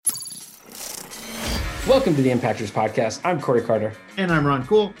Welcome to the Impactors Podcast. I'm Corey Carter. And I'm Ron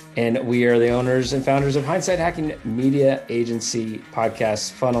Cool. And we are the owners and founders of Hindsight Hacking Media Agency,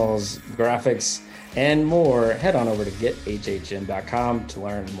 podcasts, funnels, graphics, and more. Head on over to gethhm.com to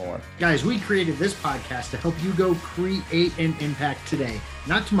learn more. Guys, we created this podcast to help you go create an impact today.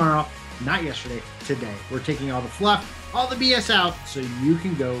 Not tomorrow, not yesterday, today. We're taking all the fluff, all the BS out so you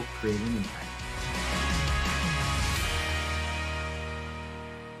can go create an impact.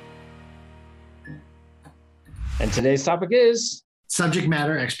 And today's topic is subject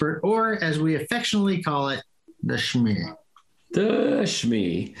matter expert, or as we affectionately call it, the SME. The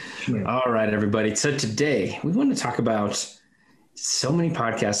SME. All right, everybody. So today we want to talk about so many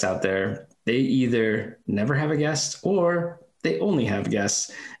podcasts out there. They either never have a guest or they only have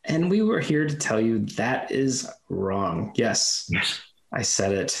guests. And we were here to tell you that is wrong. Yes. I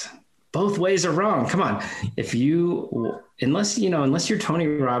said it. Both ways are wrong. Come on. Unless you're Tony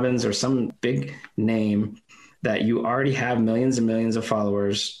Robbins or some big name that you already have millions and millions of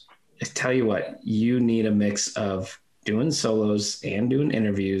followers, I tell you what, you need a mix of doing solos and doing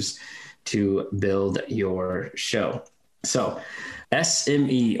interviews to build your show. So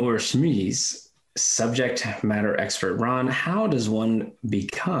SME or SMEs, subject matter expert. Ron, how does one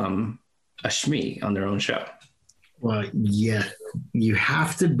become a SME on their own show? Well, yeah, you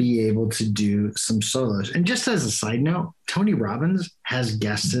have to be able to do some solos. And just as a side note, Tony Robbins has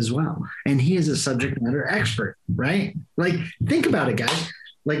guests as well. And he is a subject matter expert, right? Like, think about it, guys.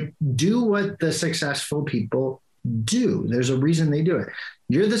 Like, do what the successful people do. There's a reason they do it.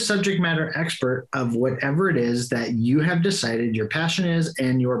 You're the subject matter expert of whatever it is that you have decided your passion is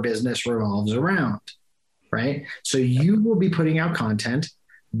and your business revolves around, right? So you will be putting out content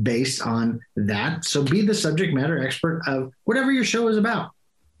based on that. So be the subject matter expert of whatever your show is about.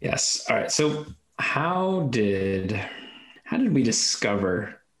 Yes. All right. So how did we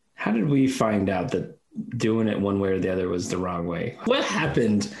find out that doing it one way or the other was the wrong way? What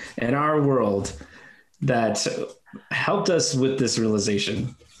happened in our world that helped us with this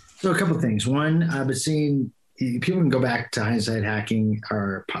realization? So a couple of things. One, I've been seeing people can go back to Hindsight Hacking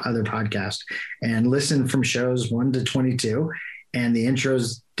or other podcasts and listen from shows 1 to 22. And the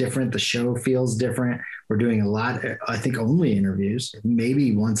intro's different. The show feels different. We're doing a lot, I think only interviews.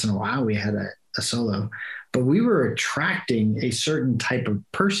 Maybe once in a while we had a solo, but we were attracting a certain type of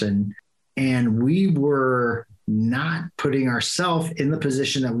person and we were not putting ourselves in the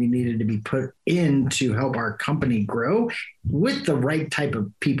position that we needed to be put in to help our company grow with the right type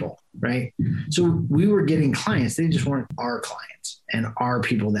of people, right? So we were getting clients. They just weren't our clients and our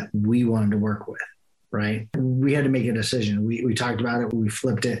people that we wanted to work with. Right. We had to make a decision. We talked about it. We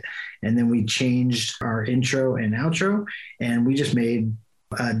flipped it. And then we changed our intro and outro. And we just made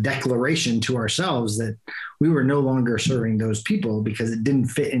a declaration to ourselves that we were no longer serving those people because it didn't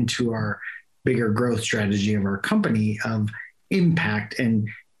fit into our bigger growth strategy of our company of impact and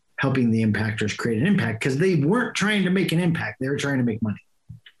helping the impactors create an impact, because they weren't trying to make an impact. They were trying to make money.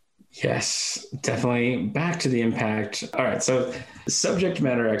 Yes, definitely. Back to the impact. All right. So subject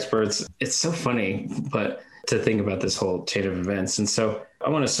matter experts, it's so funny, but to think about this whole chain of events. And so I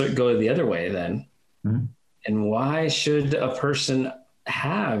want to go the other way then. Mm-hmm. And why should a person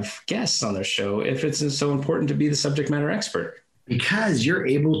have guests on their show if it's so important to be the subject matter expert? Because you're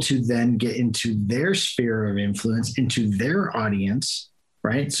able to then get into their sphere of influence, into their audience,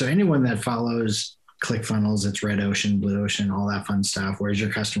 right? So anyone that follows ClickFunnels, it's Red Ocean, Blue Ocean, all that fun stuff. Where's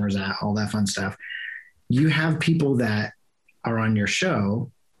your customers at? All that fun stuff. You have people that are on your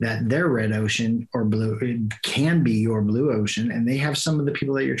show that they're Red Ocean or Blue, it can be your Blue Ocean, and they have some of the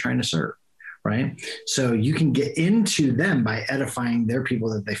people that you're trying to serve, right? So you can get into them by edifying their people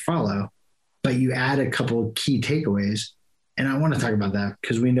that they follow, but you add a couple of key takeaways. And I want to talk about that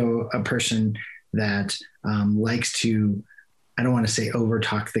because we know a person that likes to, I don't want to say over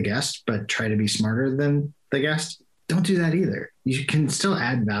talk the guest, but try to be smarter than the guest. Don't do that either. You can still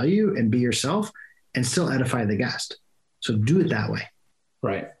add value and be yourself and still edify the guest. So do it that way.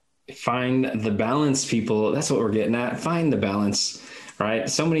 Right. Find the balance, people. That's what we're getting at. Find the balance, right?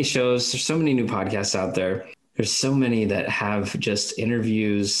 So many shows, there's so many new podcasts out there. There's so many that have just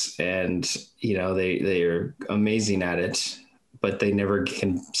interviews and, they are amazing at it, but they never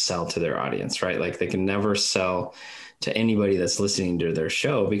can sell to their audience, right? Like they can never sell to anybody that's listening to their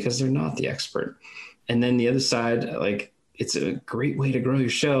show because they're not the expert. And then the other side, like it's a great way to grow your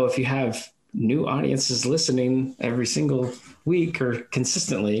show if you have new audiences listening every single week or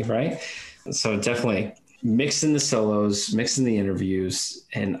consistently, right? So definitely mix in the solos, mix in the interviews,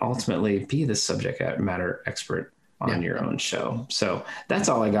 and ultimately be the subject matter expert on your own show. So that's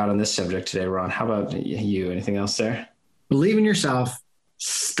all I got on this subject today, Ron. How about you? Anything else there? Believe in yourself,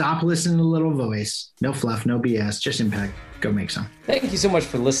 Stop listening to Little Voice. No fluff, no BS, just impact. Go make some. Thank you so much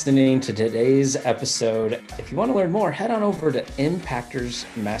for listening to today's episode. If you want to learn more, head on over to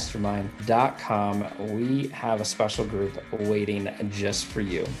impactorsmastermind.com. We have a special group waiting just for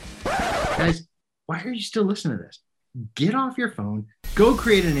you. Guys, why are you still listening to this? Get off your phone. Go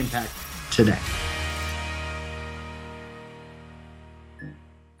create an impact today.